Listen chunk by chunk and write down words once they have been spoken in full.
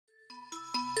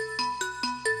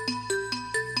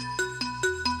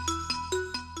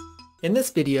In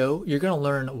this video, you're going to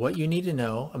learn what you need to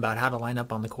know about how to line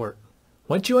up on the court.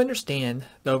 Once you understand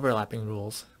the overlapping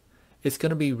rules, it's going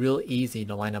to be real easy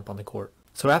to line up on the court.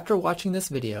 So after watching this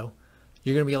video,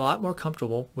 you're going to be a lot more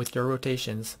comfortable with your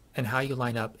rotations and how you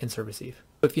line up in serve receive.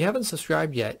 If you haven't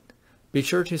subscribed yet, be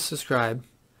sure to subscribe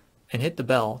and hit the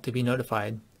bell to be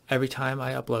notified every time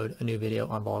I upload a new video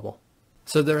on volleyball.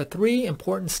 So there are 3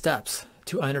 important steps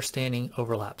to understanding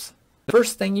overlaps. The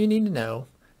first thing you need to know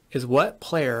is what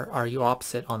player are you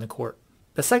opposite on the court.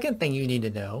 The second thing you need to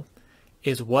know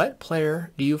is what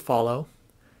player do you follow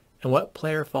and what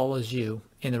player follows you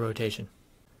in the rotation.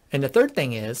 And the third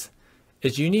thing is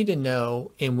you need to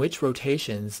know in which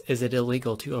rotations is it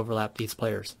illegal to overlap these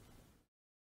players.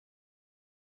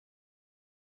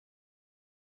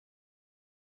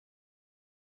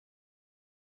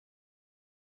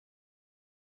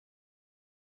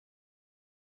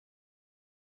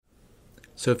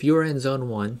 So if you are in zone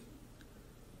 1,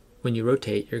 when you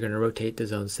rotate, you're going to rotate to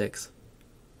zone 6.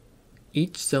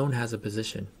 Each zone has a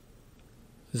position.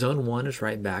 Zone 1 is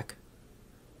right back.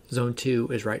 Zone 2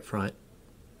 is right front.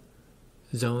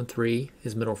 Zone 3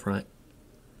 is middle front.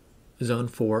 Zone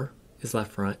 4 is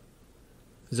left front.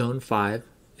 Zone 5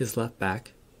 is left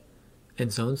back.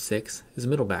 And Zone 6 is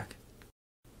middle back.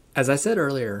 As I said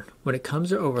earlier, when it comes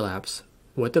to overlaps,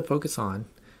 what to focus on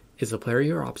is the player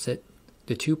you're opposite,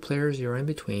 the 2 players you're in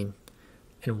between,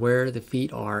 and where the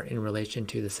feet are in relation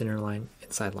to the center line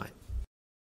and sideline.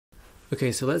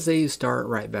 Okay, so let's say you start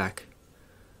right back.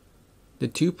 The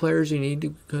 2 players you need to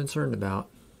be concerned about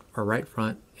are right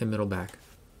front and middle back.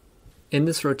 In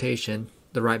this rotation,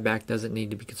 the right back doesn't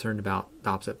need to be concerned about the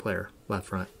opposite player, left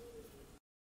front.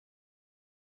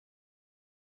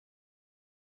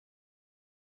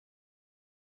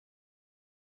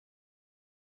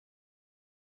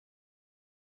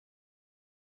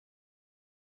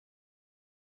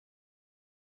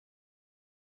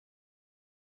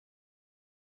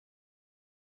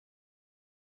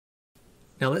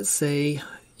 Now let's say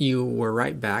you were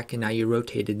right back and now you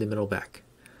rotated the middle back.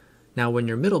 Now when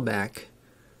you're middle back,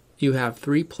 you have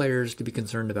 3 players to be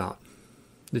concerned about.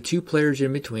 The 2 players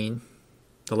in between,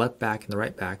 the left back and the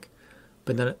right back,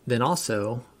 but then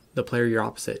also the player you're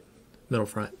opposite, middle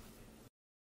front.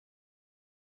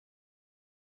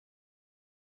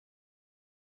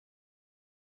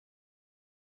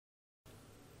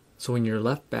 So when you're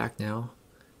left back now,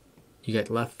 you got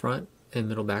left front and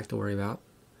middle back to worry about.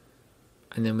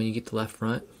 And then when you get to left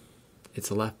front, it's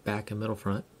the left back and middle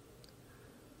front.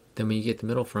 Then when you get to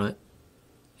middle front,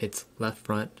 it's left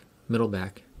front, middle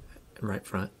back, and right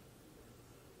front.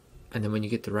 And then when you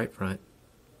get to right front,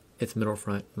 it's middle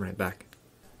front and right back.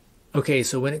 Okay,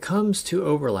 so when it comes to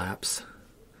overlaps,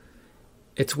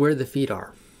 it's where the feet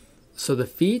are. So the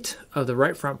feet of the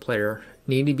right front player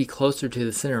need to be closer to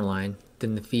the center line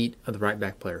than the feet of the right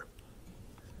back player.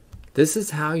 This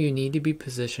is how you need to be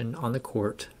positioned on the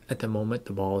court at the moment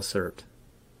the ball is served.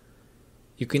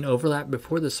 You can overlap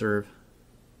before the serve,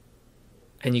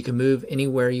 and you can move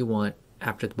anywhere you want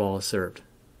after the ball is served.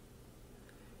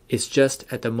 It's just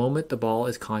at the moment the ball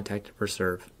is contacted for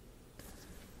serve.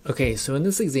 Okay, so in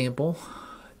this example,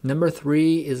 number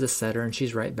 3 is a setter and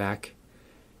she's right back,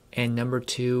 and number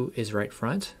 2 is right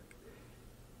front.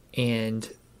 And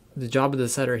the job of the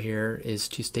setter here is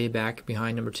to stay back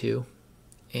behind number 2.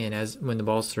 And when the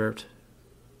ball's served,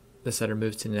 the setter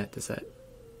moves to the net to set.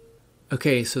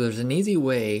 Okay, so there's an easy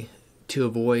way to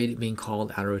avoid being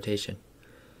called out of rotation.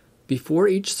 Before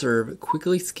each serve,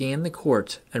 quickly scan the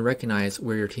court and recognize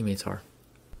where your teammates are.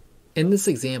 In this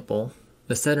example,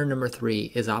 the setter number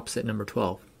 3 is opposite number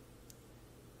 12.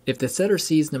 If the setter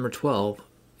sees number 12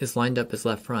 is lined up as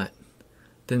left front,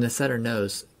 then the setter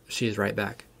knows she is right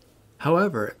back.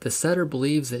 However, if the setter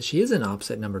believes that she isn't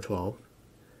opposite number 12,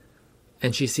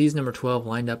 and she sees number 12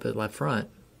 lined up at left front,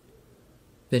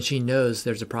 then she knows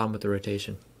there's a problem with the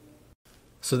rotation.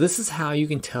 So this is how you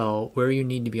can tell where you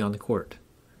need to be on the court.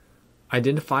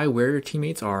 Identify where your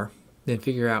teammates are, then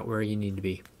figure out where you need to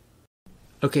be.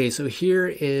 Okay, so here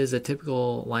is a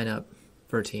typical lineup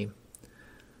for a team.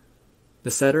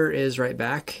 The setter is right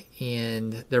back,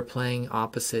 and they're playing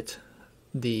opposite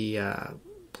the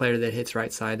player that hits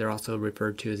right side. They're also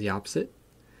referred to as the opposite.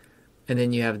 And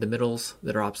then you have the middles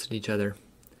that are opposite each other,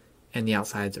 and the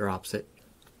outsides are opposite.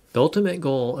 The ultimate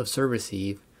goal of serve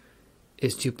receive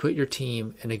is to put your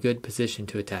team in a good position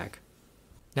to attack.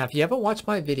 Now, if you haven't watched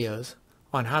my videos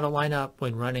on how to line up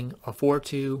when running a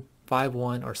 4-2,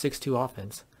 5-1, or 6-2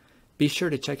 offense, be sure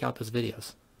to check out those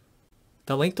videos.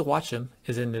 The link to watch them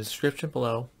is in the description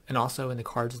below and also in the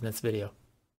cards in this video.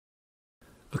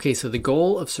 Okay, so the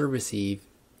goal of serve receive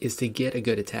is to get a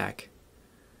good attack.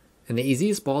 And the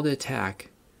easiest ball to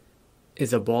attack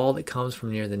is a ball that comes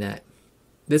from near the net.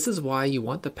 This is why you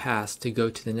want the pass to go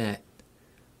to the net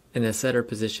and the setter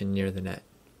position near the net.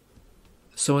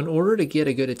 So in order to get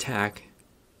a good attack,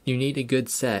 you need a good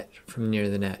set from near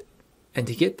the net. And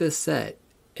to get this set,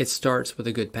 it starts with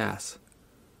a good pass.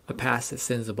 A pass that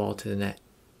sends the ball to the net.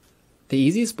 The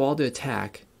easiest ball to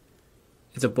attack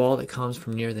is a ball that comes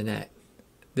from near the net.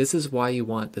 This is why you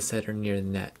want the setter near the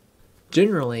net.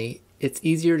 Generally, it's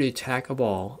easier to attack a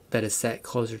ball that is set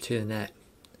closer to the net.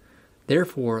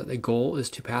 Therefore, the goal is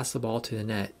to pass the ball to the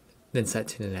net, then set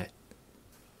to the net.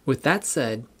 With that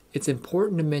said, it's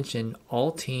important to mention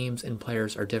all teams and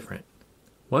players are different.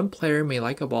 One player may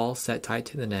like a ball set tight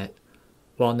to the net,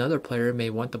 while another player may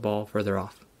want the ball further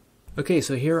off. Okay,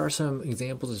 so here are some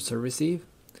examples of serve receive,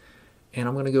 and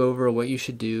I'm going to go over what you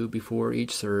should do before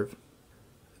each serve.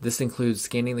 This includes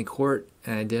scanning the court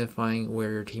and identifying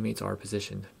where your teammates are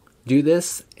positioned. Do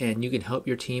this, and you can help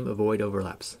your team avoid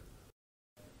overlaps.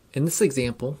 In this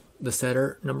example, the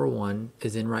setter, number 1,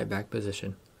 is in right back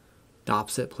position. The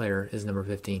opposite player is number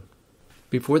 15.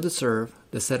 Before the serve,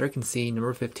 the setter can see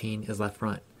number 15 is left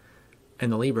front,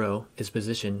 and the libero is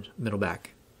positioned middle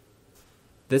back.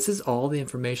 This is all the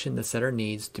information the setter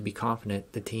needs to be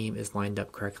confident the team is lined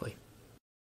up correctly.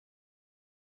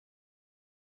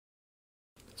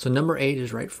 So number 8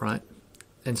 is right front,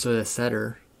 and so the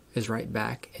setter is right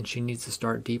back, and she needs to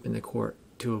start deep in the court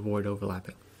to avoid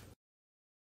overlapping.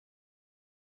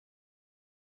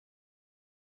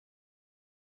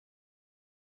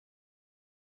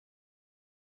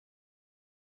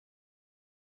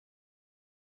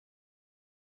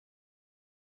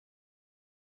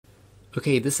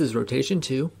 Okay, this is rotation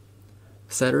 2.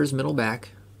 Setter is middle back.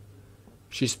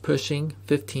 She's pushing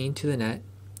 15 to the net,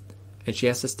 and she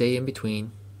has to stay in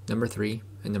between number 3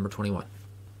 and number 21.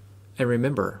 And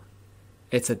remember,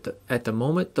 it's at the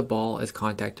moment the ball is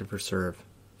contacted for serve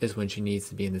is when she needs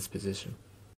to be in this position.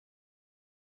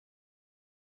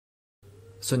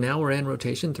 So now we're in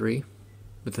rotation 3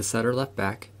 with the setter left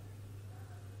back.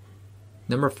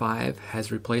 Number 5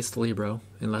 has replaced the libero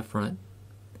in left front,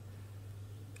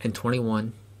 and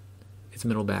 21 is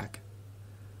middle back.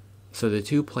 So the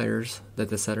two players that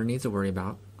the setter needs to worry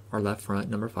about are left front,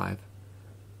 number 5,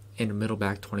 and middle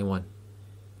back, 21.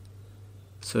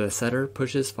 So the setter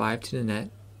pushes 5 to the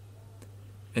net,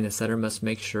 and the setter must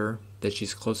make sure that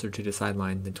she's closer to the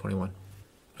sideline than 21.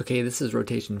 Okay, this is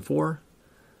rotation 4.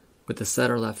 With the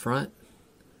setter left front,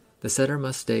 the setter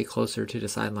must stay closer to the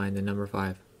sideline than number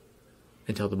 5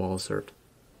 until the ball is served.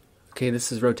 Okay,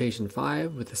 this is rotation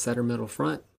 5 with the setter middle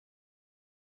front.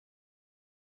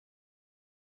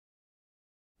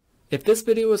 If this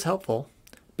video was helpful,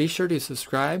 be sure to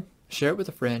subscribe, share it with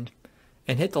a friend,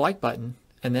 and hit the like button,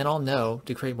 and then I'll know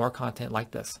to create more content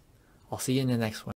like this. I'll see you in the next one.